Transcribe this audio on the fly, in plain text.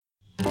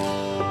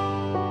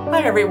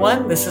Hi,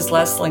 everyone. This is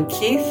Leslyn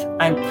Keith.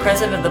 I'm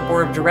president of the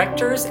board of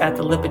directors at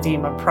the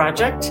Lipedema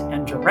Project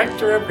and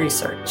director of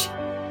research.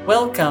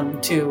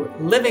 Welcome to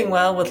Living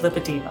Well with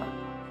Lipedema.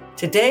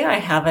 Today, I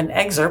have an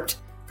excerpt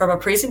from a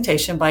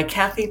presentation by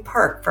Kathy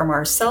Park from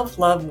our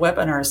Self-Love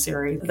webinar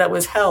series that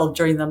was held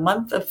during the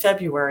month of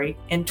February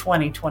in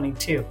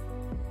 2022.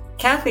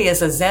 Kathy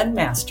is a Zen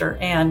master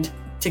and,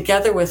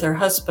 together with her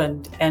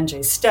husband,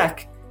 NJ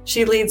Steck,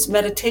 she leads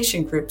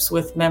meditation groups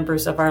with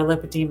members of our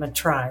Lipedema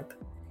tribe.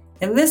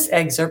 In this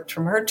excerpt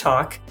from her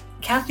talk,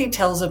 Kathy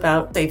tells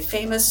about a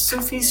famous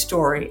Sufi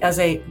story as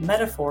a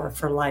metaphor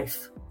for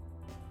life.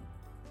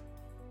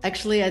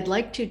 Actually, I'd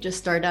like to just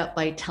start out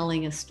by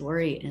telling a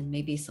story, and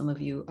maybe some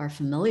of you are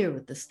familiar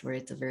with this story.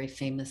 It's a very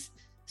famous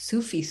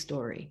Sufi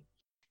story.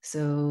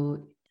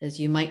 So, as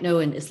you might know,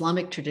 in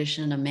Islamic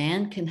tradition, a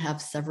man can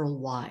have several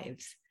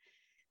wives.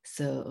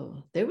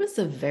 So there was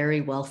a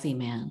very wealthy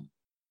man,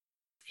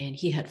 and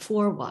he had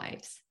 4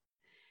 wives.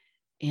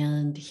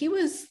 And he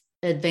was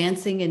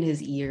advancing in his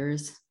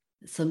years.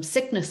 Some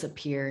sickness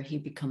appeared, he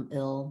become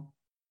ill.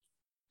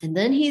 And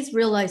then he's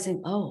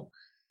realizing,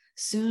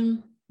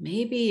 soon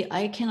maybe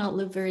I cannot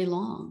live very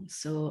long.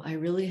 So I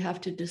really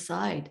have to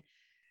decide,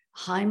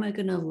 how am I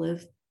going to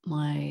live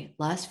my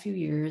last few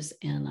years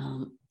and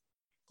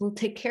will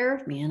take care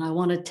of me? And I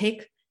want to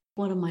take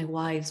one of my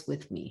wives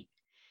with me.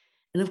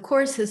 And of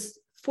course, his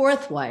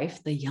 4th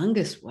wife, the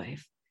youngest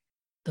wife,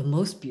 the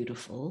most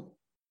beautiful,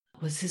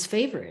 was his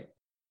favorite.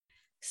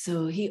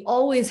 So he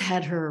always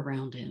had her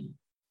around him.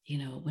 You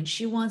know, when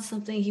she wants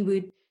something, he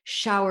would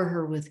shower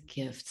her with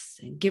gifts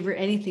and give her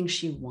anything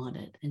she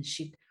wanted. And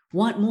she'd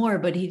want more,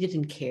 but he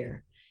didn't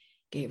care.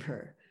 Gave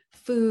her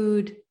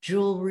food,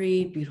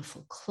 jewelry,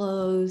 beautiful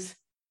clothes,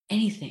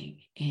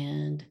 anything.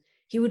 And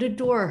he would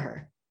adore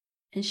her.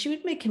 And she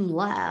would make him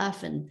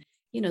laugh and,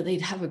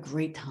 they'd have a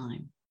great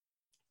time.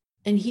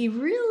 And he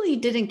really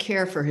didn't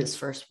care for his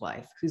first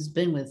wife, who's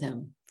been with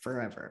him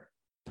forever.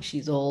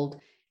 She's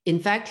old. In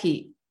fact,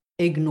 he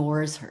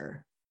ignores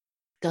her,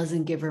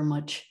 doesn't give her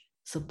much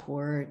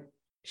support.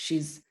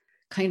 She's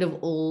kind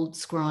of old,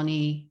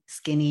 scrawny,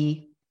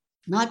 skinny,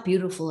 not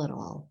beautiful at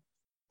all.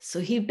 So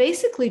he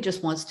basically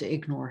just wants to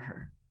ignore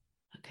her.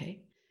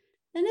 Okay.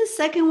 And his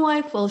second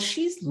wife, well,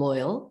 she's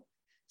loyal.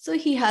 So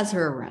he has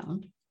her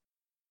around.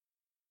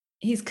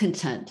 He's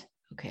content.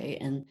 Okay.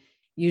 And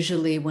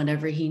usually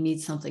whenever he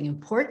needs something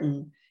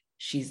important,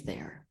 she's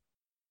there.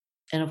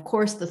 And of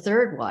course, the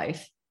third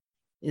wife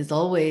is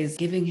always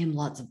giving him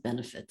lots of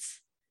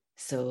benefits.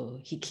 So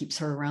he keeps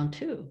her around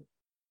too.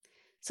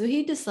 So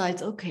he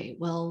decides, okay,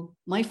 well,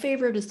 my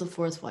favorite is the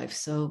 4th wife,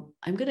 so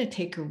I'm going to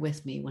take her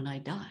with me when I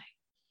die.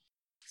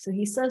 So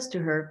he says to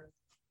her,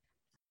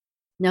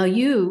 now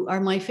you are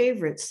my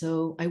favorite,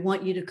 so I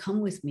want you to come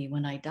with me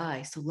when I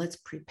die. So let's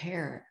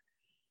prepare.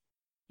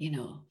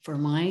 For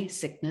my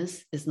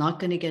sickness is not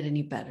going to get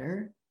any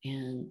better,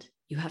 and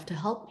you have to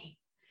help me.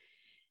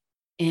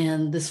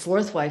 And this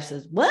 4th wife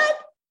says, what?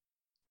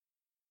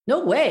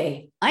 No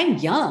way. I'm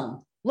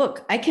young.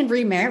 Look, I can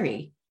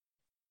remarry.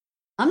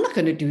 I'm not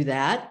going to do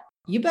that.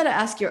 You better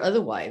ask your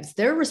other wives.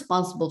 They're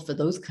responsible for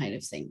those kind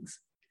of things.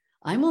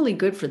 I'm only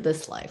good for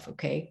this life,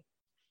 okay?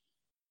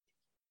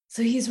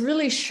 So he's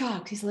really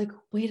shocked. He's like,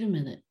 wait a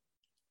minute.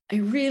 I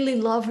really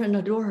love her and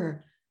adore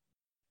her.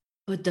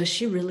 But does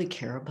she really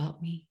care about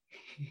me?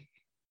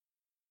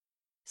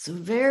 So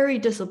very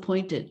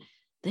disappointed.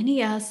 Then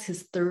he asks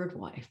his 3rd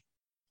wife.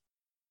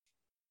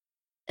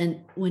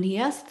 And when he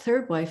asked the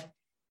 3rd wife,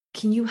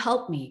 can you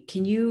help me?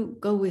 Can you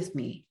go with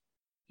me?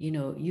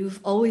 You've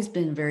always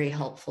been very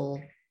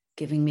helpful,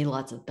 giving me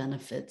lots of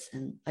benefits,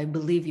 and I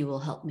believe you will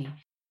help me,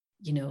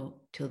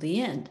 till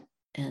the end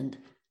and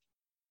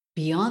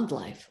beyond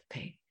life,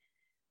 okay?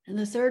 And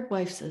the 3rd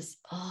wife says,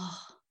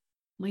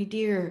 my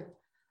dear,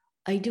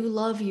 I do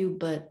love you,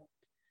 but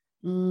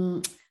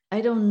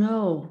I don't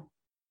know.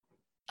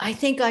 I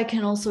think I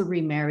can also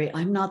remarry.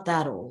 I'm not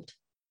that old,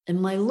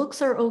 and my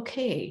looks are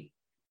okay,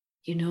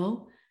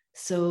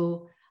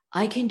 so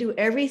I can do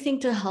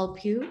everything to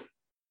help you,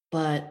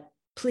 but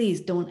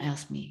please don't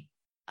ask me.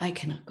 I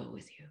cannot go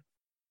with you.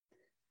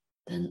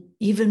 Then,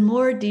 even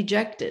more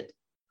dejected,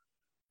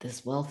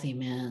 this wealthy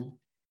man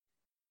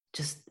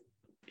just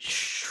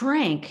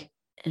shrank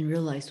and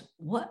realized,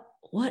 what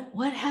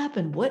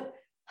happened?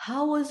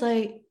 How was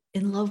I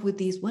in love with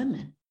these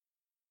women?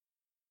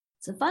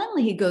 So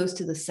finally, he goes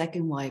to the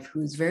 2nd wife,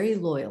 who's very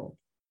loyal,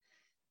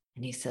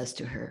 and he says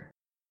to her,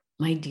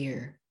 my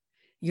dear,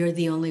 you're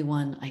the only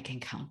one I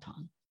can count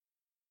on.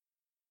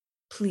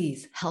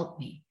 Please help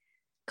me.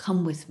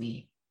 Come with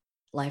me,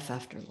 life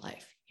after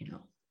life.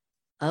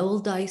 I will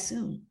die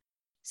soon.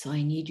 So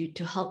I need you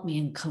to help me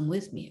and come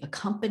with me,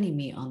 accompany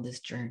me on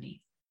this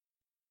journey.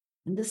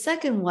 And the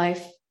 2nd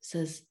wife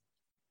says,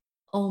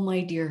 oh,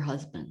 my dear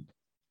husband,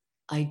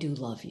 I do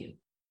love you.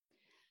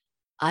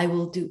 I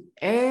will do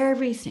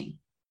everything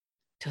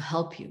to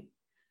help you,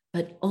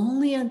 but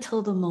only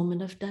until the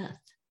moment of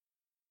death.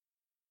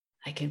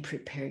 I can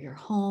prepare your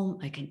home.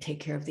 I can take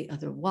care of the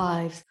other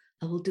wives.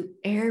 I will do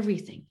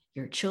everything,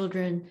 your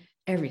children,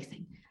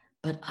 everything.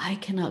 But I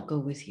cannot go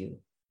with you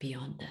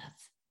beyond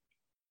death.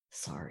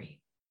 Sorry.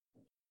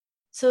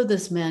 So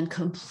this man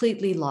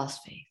completely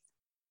lost faith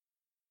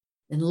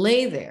and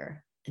lay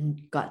there and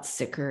got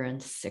sicker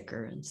and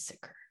sicker and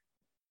sicker.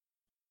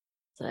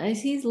 So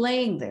as he's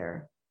laying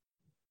there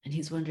and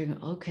he's wondering,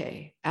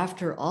 okay,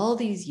 after all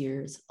these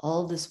years,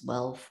 all this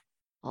wealth,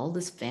 all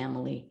this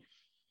family,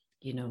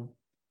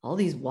 all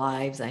these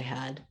wives I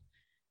had,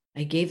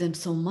 I gave them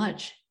so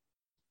much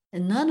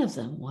and none of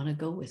them want to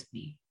go with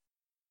me.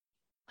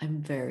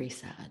 I'm very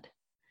sad.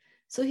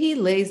 So he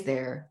lays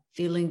there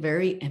feeling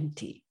very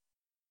empty,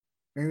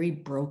 very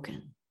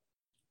broken.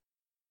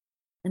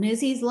 And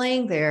as he's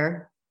laying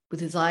there with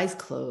his eyes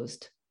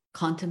closed,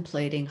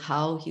 contemplating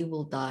how he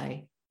will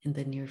die in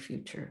the near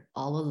future,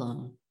 all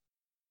alone,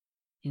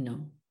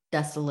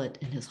 desolate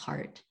in his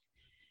heart.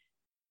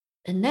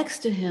 And next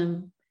to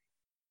him,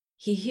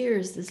 he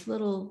hears this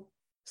little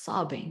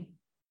sobbing.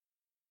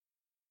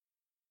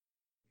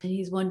 And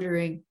he's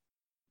wondering,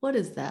 what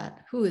is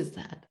that? Who is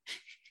that?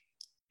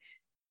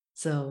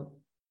 So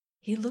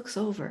he looks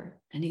over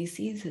and he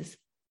sees his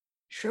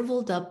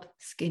shriveled up,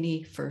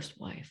 skinny first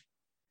wife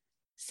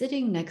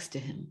sitting next to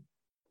him,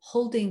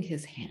 holding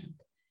his hand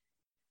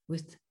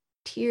with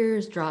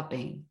tears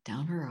dropping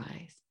down her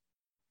eyes.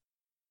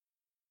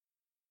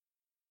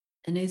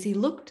 And as he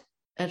looked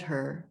at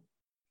her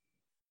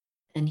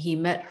and he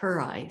met her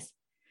eyes,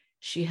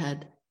 she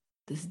had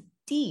this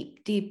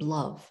deep, deep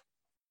love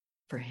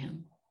for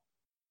him.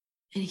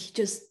 And he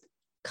just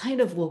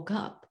kind of woke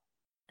up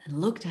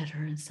and looked at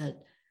her and said,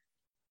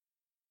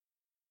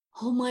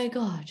 oh my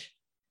gosh,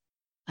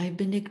 I've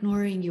been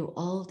ignoring you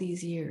all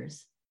these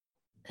years.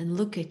 And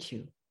look at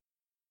you.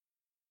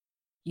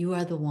 You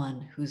are the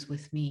one who's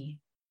with me.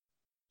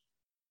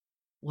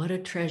 What a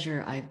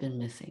treasure I've been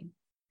missing.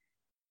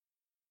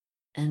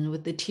 And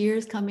with the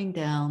tears coming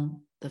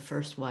down, the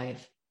first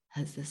wife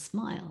has this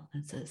smile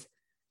and says,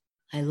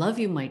 I love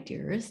you, my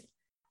dearest.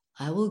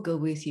 I will go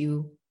with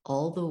you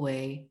all the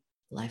way,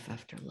 life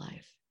after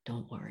life.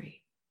 Don't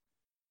worry.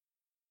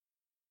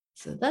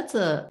 So that's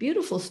a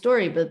beautiful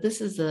story, but this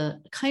is a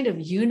kind of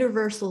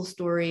universal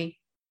story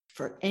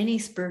for any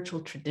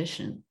spiritual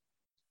tradition.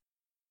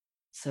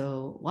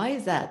 So why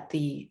is that?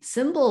 The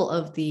symbol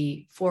of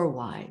the 4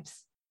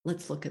 wives.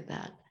 Let's look at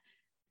that.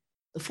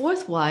 The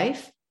 4th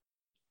wife,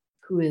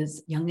 who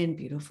is young and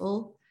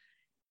beautiful,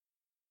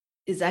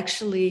 is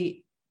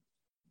actually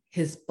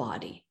his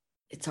body.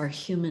 It's our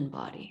human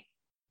body.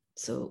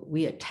 So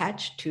we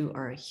attach to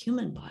our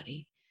human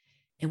body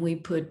and we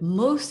put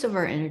most of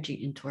our energy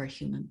into our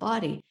human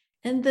body.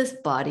 And this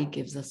body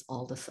gives us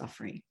all the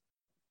suffering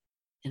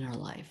in our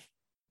life.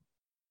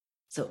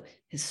 So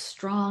his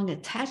strong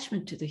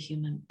attachment to the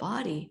human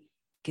body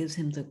gives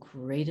him the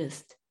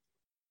greatest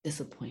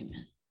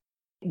disappointment.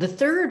 The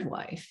 3rd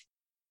wife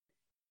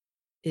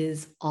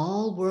is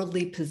all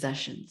worldly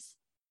possessions,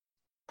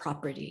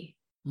 property,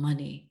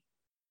 money,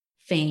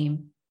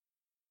 fame,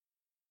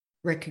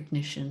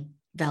 recognition,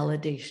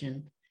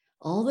 validation,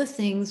 all the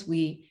things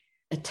we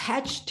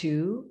attach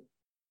to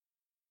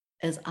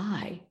as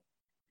I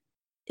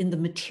in the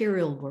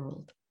material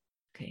world.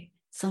 Okay.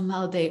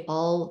 Somehow they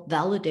all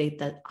validate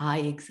that I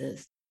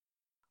exist.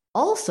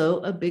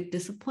 Also a big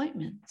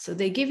disappointment. So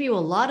they give you a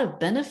lot of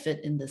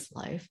benefit in this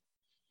life.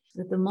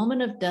 At the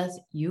moment of death,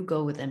 you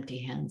go with empty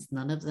hands.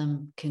 None of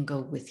them can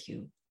go with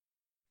you.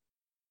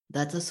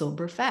 That's a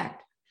sober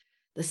fact.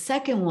 The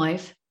 2nd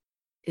wife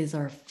is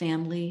our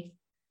family,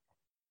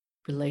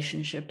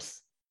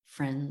 relationships,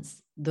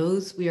 friends,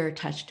 those we are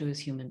attached to as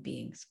human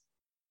beings,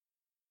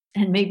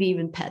 and maybe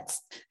even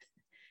pets.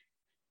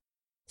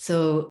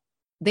 So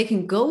they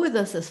can go with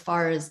us as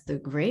far as the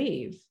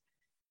grave,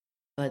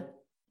 but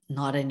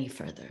not any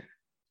further.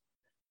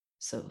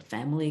 So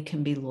family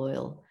can be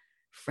loyal.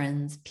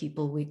 Friends,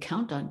 people we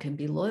count on can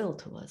be loyal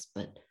to us,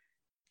 but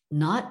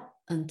not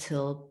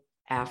until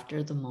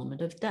after the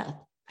moment of death.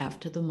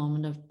 After the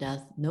moment of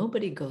death,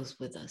 nobody goes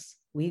with us.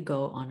 We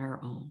go on our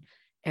own.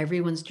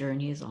 Everyone's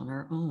journey is on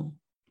our own.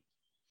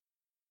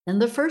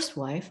 And the 1st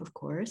wife, of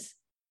course,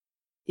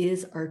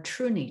 is our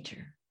true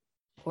nature,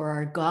 or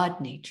our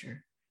God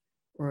nature,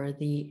 or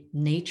the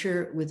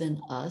nature within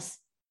us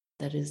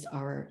that is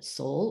our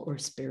soul or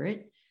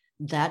spirit,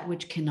 that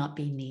which cannot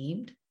be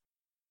named,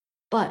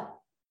 but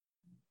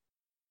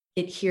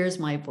it hears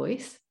my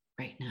voice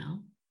right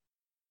now.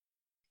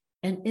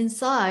 And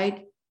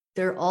inside,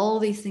 there are all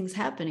these things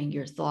happening,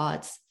 your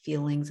thoughts,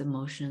 feelings,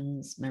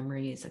 emotions,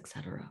 memories,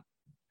 etc.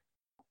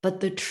 But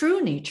the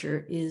true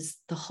nature is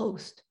the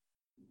host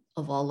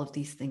of all of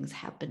these things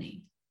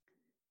happening.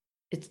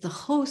 It's the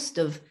host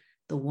of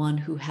the one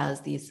who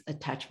has this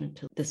attachment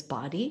to this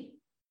body.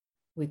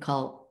 We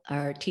call,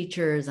 our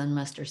teacher, Zen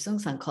Master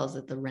Seung-Sahn calls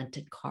it the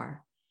rented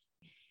car.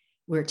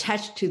 We're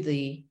attached to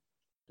the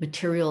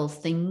material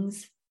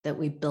things that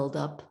we build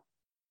up,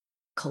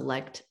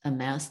 collect,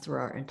 amass through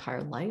our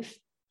entire life,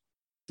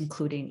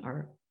 including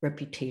our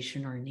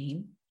reputation, our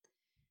name.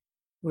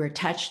 We're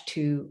attached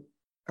to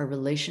our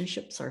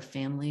relationships, our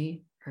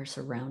family, our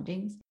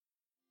surroundings.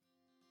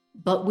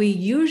 But we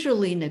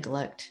usually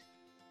neglect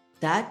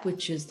that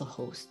which is the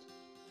host,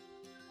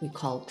 we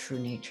call true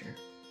nature.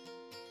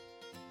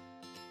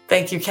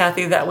 Thank you,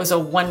 Kathy. That was a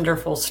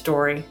wonderful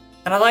story.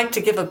 And I'd like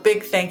to give a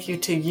big thank you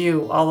to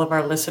you, all of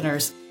our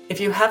listeners. If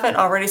you haven't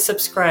already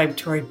subscribed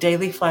to our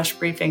daily flash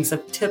briefings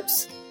of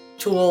tips,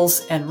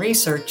 tools, and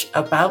research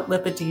about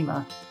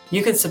lipedema,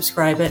 you can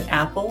subscribe at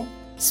Apple,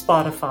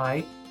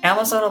 Spotify,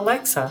 Amazon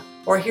Alexa,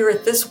 or here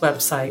at this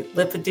website,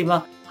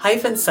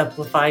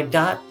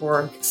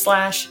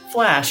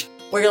 lipedema-simplified.org/flash,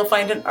 where you'll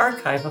find an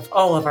archive of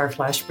all of our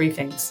flash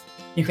briefings.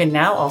 You can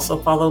now also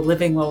follow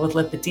Living Well with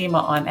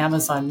Lipedema on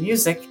Amazon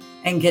Music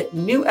and get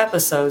new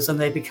episodes when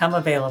they become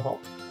available.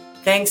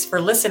 Thanks for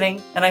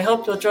listening, and I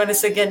hope you'll join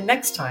us again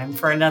next time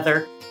for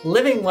another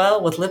Living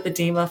Well with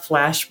Lipedema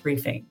flash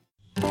briefing.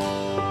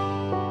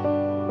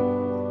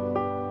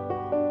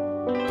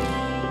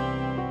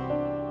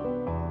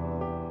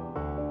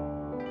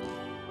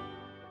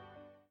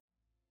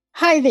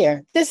 Hi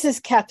there, this is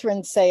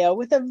Catherine Sayo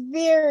with a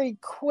very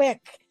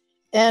quick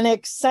and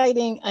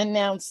exciting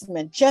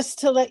announcement. Just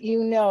to let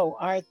you know,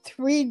 our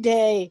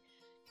 3-day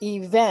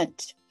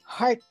event,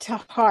 Heart to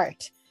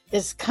Heart,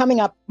 is coming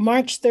up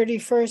March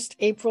 31st,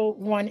 April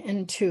 1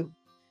 and 2.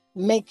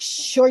 Make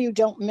sure you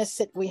don't miss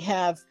it. We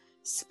have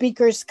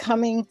speakers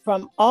coming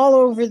from all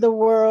over the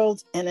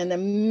world and an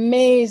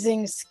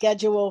amazing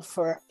schedule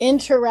for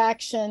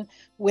interaction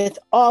with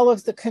all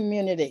of the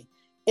community.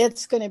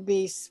 It's going to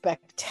be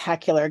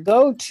spectacular.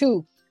 Go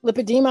to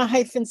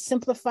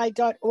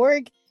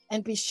lipedema-simplified.org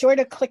and be sure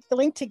to click the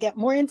link to get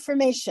more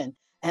information.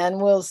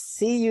 And we'll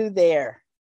see you there.